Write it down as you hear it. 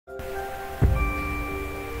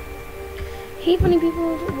Hey funny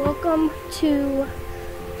people, welcome to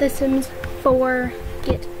The Sims 4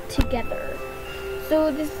 Get Together.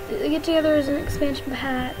 So this Get Together is an expansion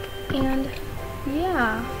pack, and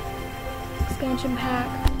yeah, expansion pack,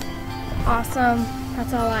 awesome,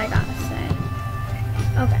 that's all I gotta say.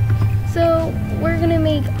 Okay, so we're gonna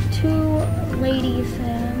make 2 lady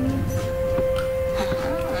Sims.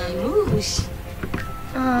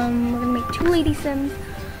 We're gonna make 2 lady Sims.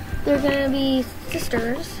 They're gonna be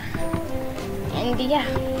sisters. And yeah,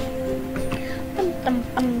 I'm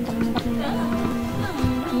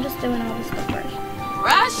just doing all this stuff first.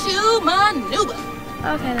 Rashu Manuba.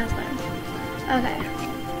 Okay, that's fine. Okay.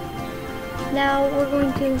 Now we're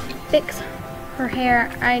going to fix her hair.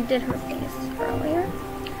 I did her face earlier.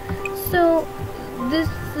 So this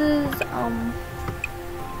is I'm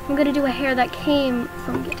gonna do a hair that came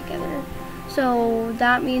from Get Together. So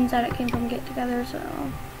that means that it came from Get Together. So,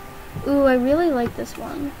 ooh, I really like this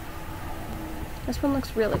one. This one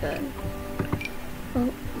looks really good. Oh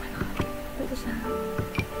my god, what was that?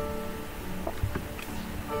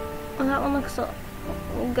 Oh, that one looks so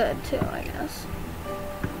good too, I guess.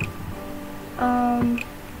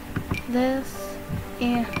 This,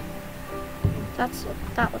 yeah, that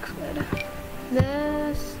looks good.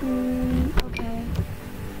 This, okay.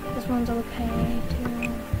 This one's okay too.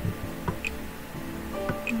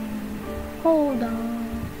 Hold on.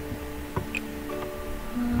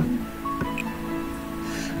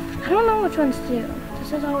 I don't know which ones to do.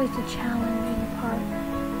 This is always the challenging part.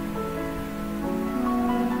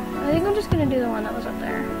 I think I'm just gonna do the one that was up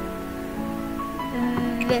there.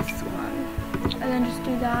 This one. And then just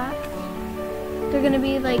do that. They're gonna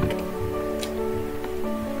be like,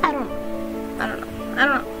 I don't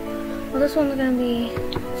know. Well, this one's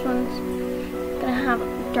gonna have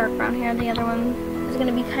dark brown hair. The other one is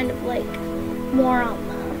gonna be kind of like more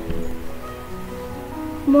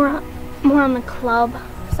on the club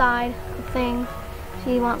side of things.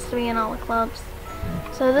 She wants to be in all the clubs.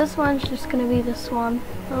 So this one's just gonna be this one.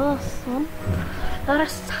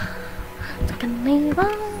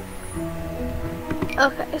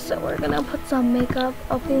 Okay, so we're gonna put some makeup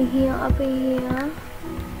up in here.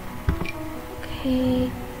 Okay.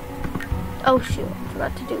 Oh shoot, I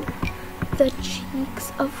forgot to do the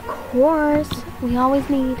cheeks, of course. We always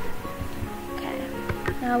need. Okay,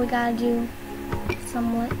 now we gotta do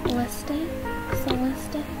some lipstick.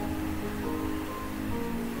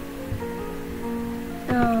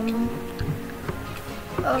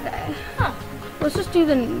 Okay. Let's just do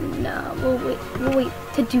we'll wait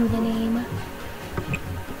to do the name.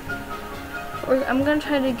 I'm gonna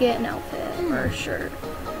try to get an outfit or a shirt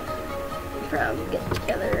from Get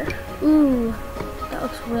Together. Ooh, that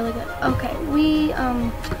looks really good. Okay, we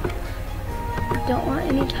don't want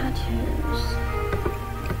any tattoos.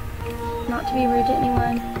 Not to be rude to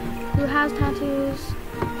anyone who has tattoos,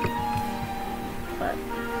 but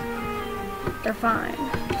they're fine.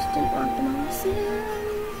 Just didn't want them on the Sims.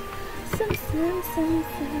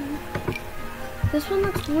 This one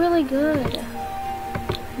looks really good.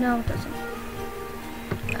 No, it doesn't.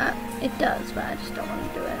 It does, but I just don't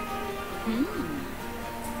want to do it.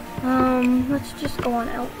 Let's just go on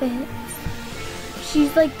outfits.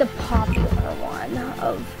 She's like the popular one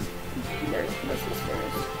of the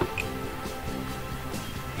sisters.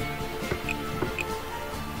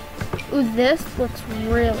 Ooh, this looks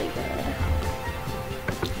really good.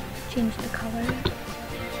 Change the color.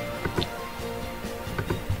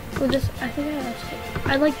 Ooh, this, I think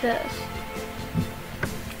I like this.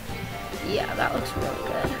 Yeah, that looks really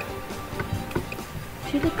good.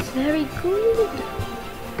 She looks very good.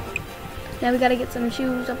 Now we gotta get some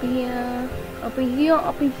shoes up in here.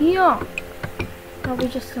 Probably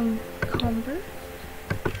just some Converse.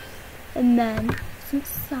 And then some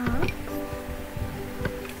socks.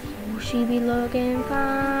 She be looking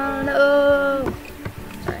fine. Oh,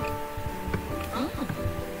 sorry.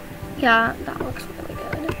 Yeah, that looks really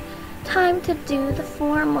good. Time to do the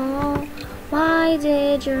formal. Why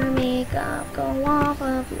did your makeup go off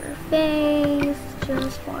of your face?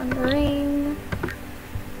 Just wondering.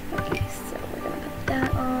 Okay, so we're gonna put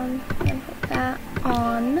that on and put that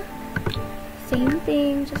on. Same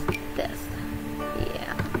thing, just this.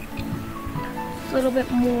 Yeah. Just a little bit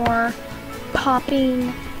more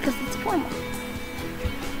popping. Because it's formal.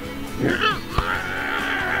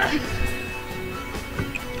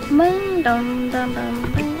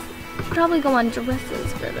 Probably go on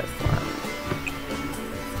dresses for this one.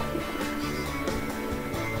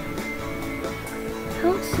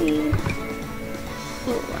 Let's see.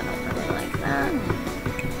 Ooh, I don't really like that.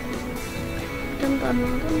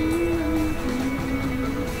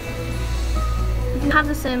 you have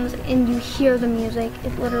The Sims and you hear the music,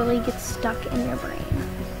 it literally gets stuck in your brain.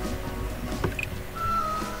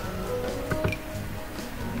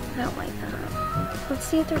 I don't like that. Let's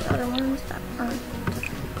see if there's other ones that aren't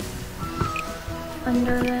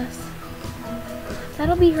under this.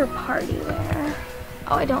 That'll be her party wear.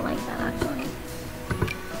 Oh, I don't like that actually.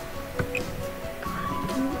 God,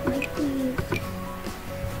 I don't like these.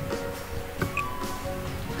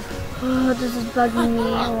 Oh, this is bugging me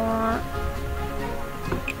a lot.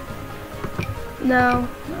 No,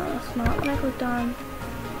 that's not what I clicked on.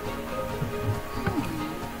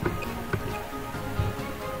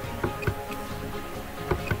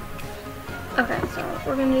 Okay, so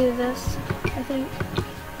we're gonna do this, I think.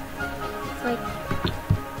 It's like,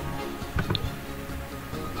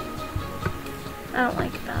 I don't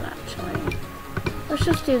like that actually. Let's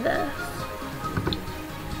just do this.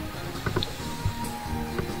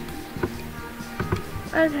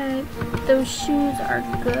 Okay, those shoes are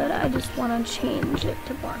good. I just want to change it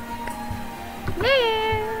to black.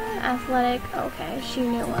 There! Athletic. Okay, she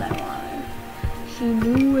knew what I wanted. She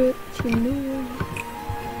knew it. She knew it.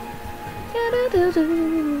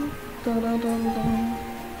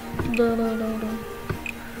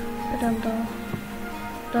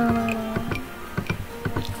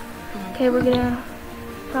 Okay, we're gonna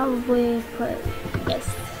probably put this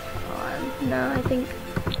on. No, I think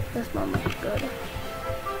this one looks good.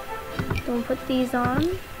 So we'll put these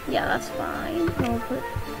on. Yeah, that's fine. And we'll put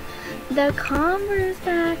the Converse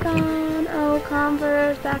back on. Oh,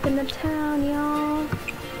 Converse back in the town, y'all.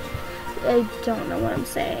 I don't know what I'm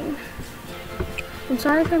saying. I'm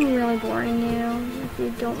sorry if I'm really boring you, if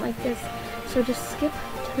you don't like this. So just skip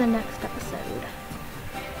to the next episode.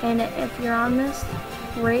 And if you're on this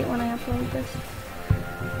right when I upload this,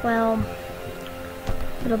 well,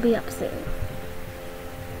 it'll be up soon.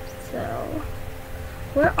 So,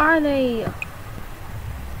 where are they?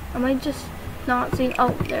 Am I just not seeing?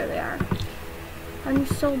 Oh, there they are. I'm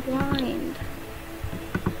so blind.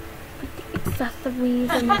 Put the accessories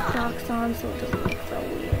and the socks on so it doesn't look so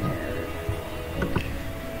weird.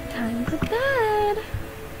 Time for bed.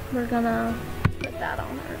 We're gonna put that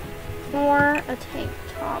on her. Or a tank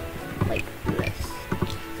top like this.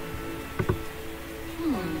 A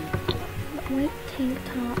white tank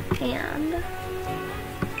top and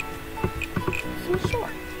some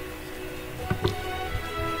shorts.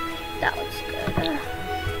 That looks good.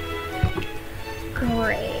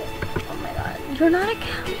 Great. Oh my god. You're not a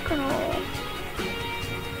cowgirl.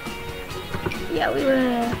 Yeah, we were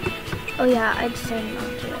gonna... Oh yeah, I decided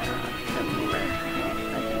not to remember. I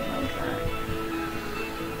didn't like that.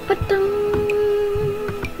 But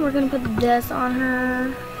we're gonna put this on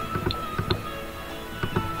her.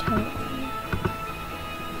 Totally.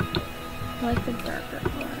 I like the darker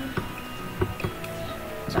color.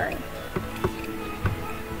 Sorry.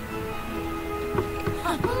 I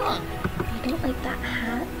don't like that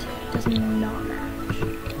hat. It does not match.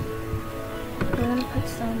 We're gonna put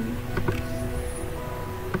some...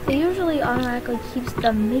 It usually automatically keeps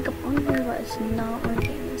the makeup on here, but it's not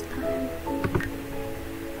working this time.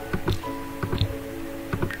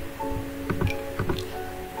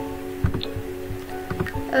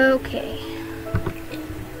 Okay.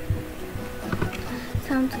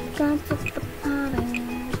 Time to go to the party.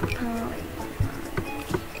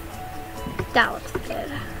 That looks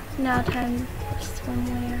good. Now time for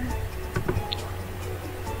swimwear.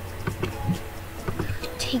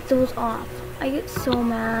 Take those off. I get so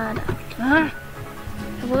mad.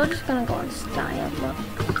 We're just gonna go on style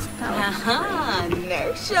looks.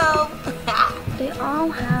 No show. They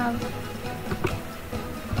all have.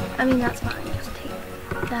 I mean, that's fine. Just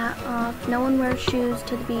take that off. No one wears shoes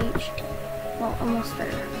to the beach. Well, almost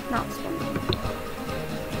there. Not swimming.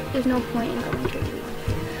 There's no point in going to the beach.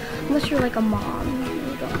 Unless you're like a mom.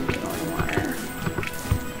 You don't go in water.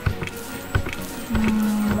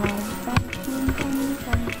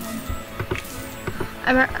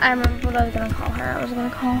 I remember what I was gonna call her. I was gonna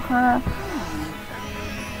call her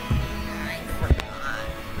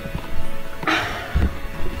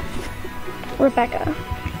Rebecca.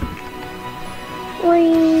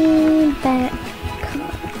 Rebecca.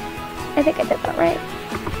 I think I did that right.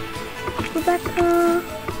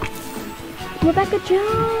 Rebecca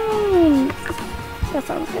Jones. That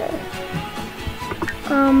sounds good.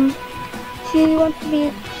 She wants to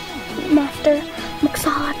be master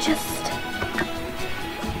mixologist.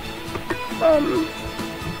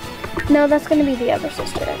 No, that's gonna be the other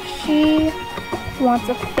sister. She wants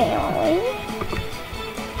a family.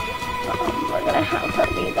 We're gonna have her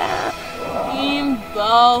be that. In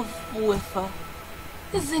both with her.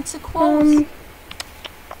 Isn't it close?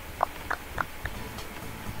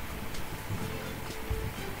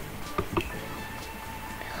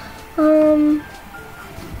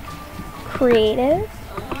 creative.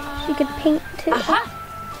 She could paint too.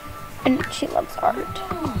 And she loves art.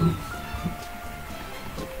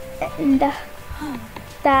 And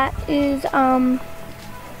that is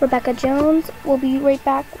Rebecca Jones. We'll be right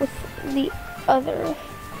back with the other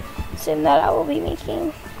sim that I will be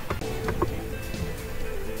making.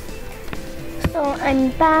 So I'm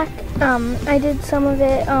back. I did some of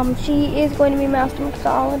it. She is going to be master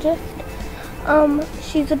mixologist.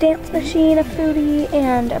 She's a dance machine, a foodie,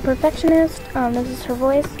 and a perfectionist. This is her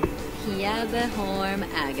voice. Hjabe Horm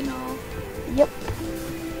Agnol. Yep.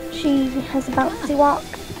 She has a bouncy walk.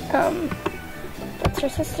 That's her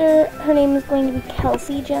sister. Her name is going to be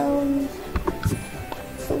Kelsey Jones.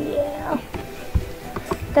 So yeah.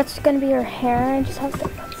 That's going to be her hair. I just have to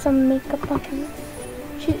put some makeup on her.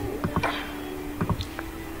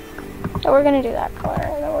 So we're going to do that color,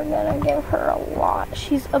 and then we're going to give her a lot.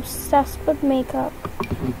 She's obsessed with makeup.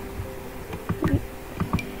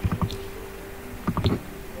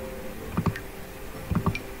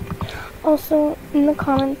 Also, in the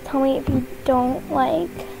comments, tell me if you don't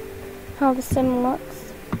like how the sim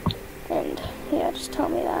looks. And yeah, just tell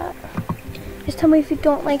me that. Just tell me if you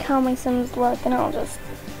don't like how my sims look, and I'll just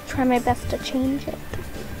try my best to change it.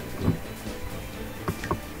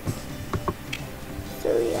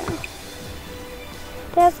 So yeah.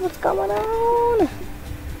 That's what's going on.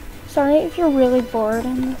 Sorry if you're really bored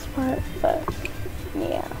in this part, but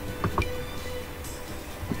yeah.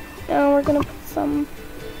 Now we're gonna put some,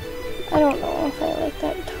 I don't know if I like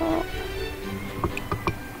that top.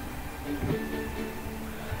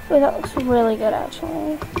 Ooh, that looks really good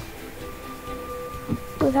actually.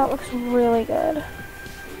 Ooh, that looks really good.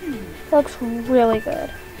 That looks really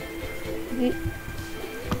good.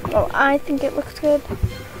 Oh, I think it looks good.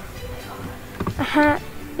 A hat.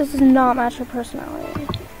 This does not match her personality.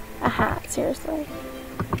 A hat, seriously.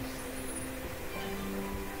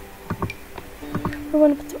 We're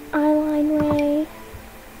going to put some eyeliner,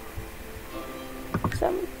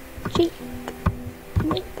 some cheek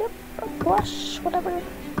makeup, or blush, whatever.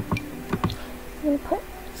 I'm going to put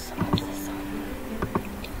some of this on.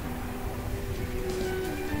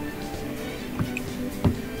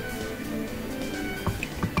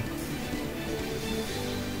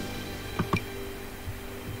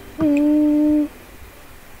 Ooh.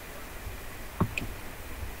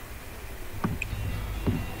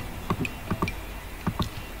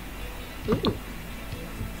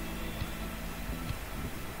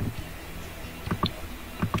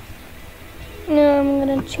 Now I'm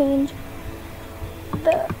gonna change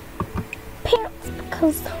the pants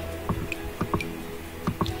because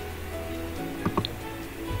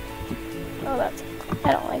I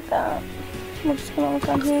don't like that. We're just gonna look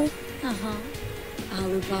on here.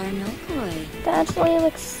 Alubar Nokoi. That actually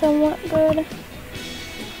looks somewhat good.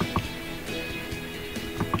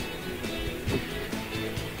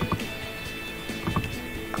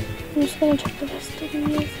 I'm just gonna check the rest of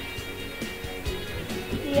these.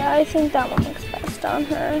 Yeah, I think that one looks best on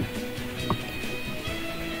her.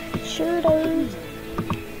 Sure does.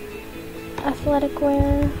 Athletic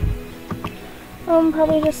wear.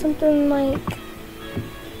 Probably just something like,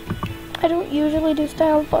 I don't usually do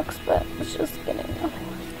style books, but it's just getting nothing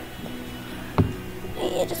like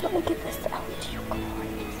that. I just want to get this out to you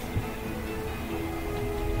guys.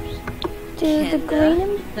 Do the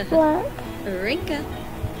green and black. Rinka.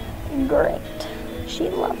 Great. She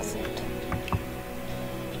loves it.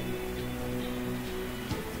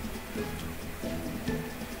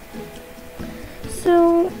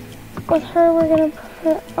 So, with her, we're gonna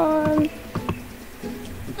put on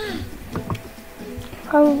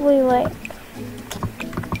probably like,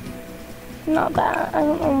 not that. I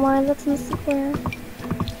don't know why that's in the square.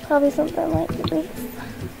 Probably something like this.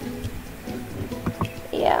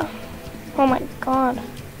 Yeah. Oh my god.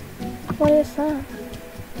 What is that?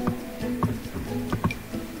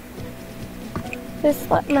 This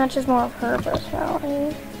matches more of her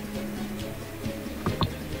personality.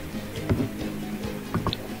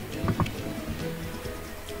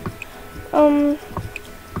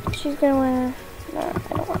 She's gonna wear, no, I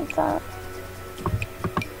don't want that.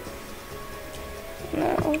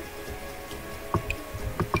 No.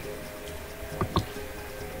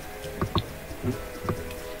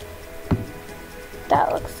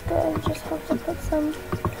 That looks good. Just have to put some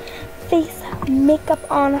face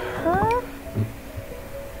makeup on her.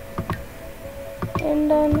 And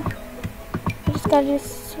then we just gotta do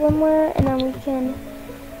swimwear, and then we can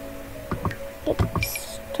get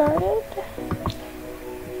started.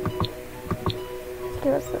 Let's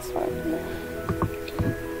give us this one.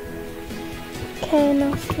 Okay, no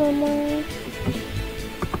swimwear.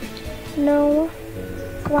 No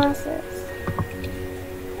glasses.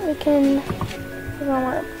 we can put on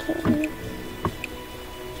our bikini.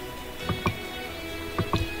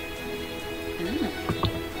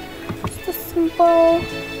 Just a simple.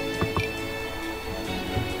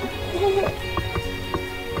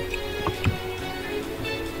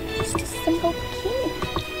 Just a simple bikini.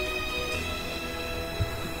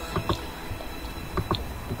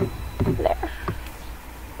 There.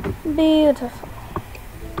 Beautiful.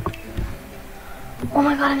 Oh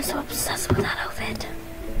my god, I'm so obsessed with that outfit.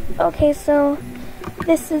 Okay, so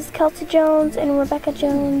this is Kelsey Jones and Rebecca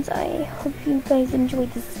Jones. I hope you guys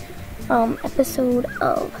enjoyed this episode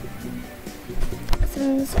of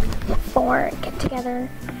Sims 4 Get Together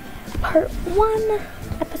Part 1.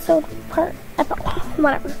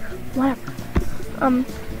 Whatever.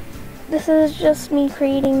 This is just me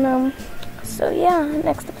creating them. So yeah,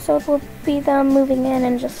 next episode will be them moving in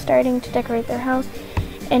and just starting to decorate their house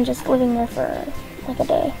and just living there for like a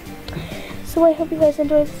day. So I hope you guys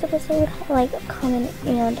enjoyed this episode. Like, comment,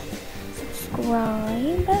 and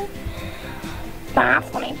subscribe. Bye,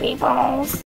 funny peoples.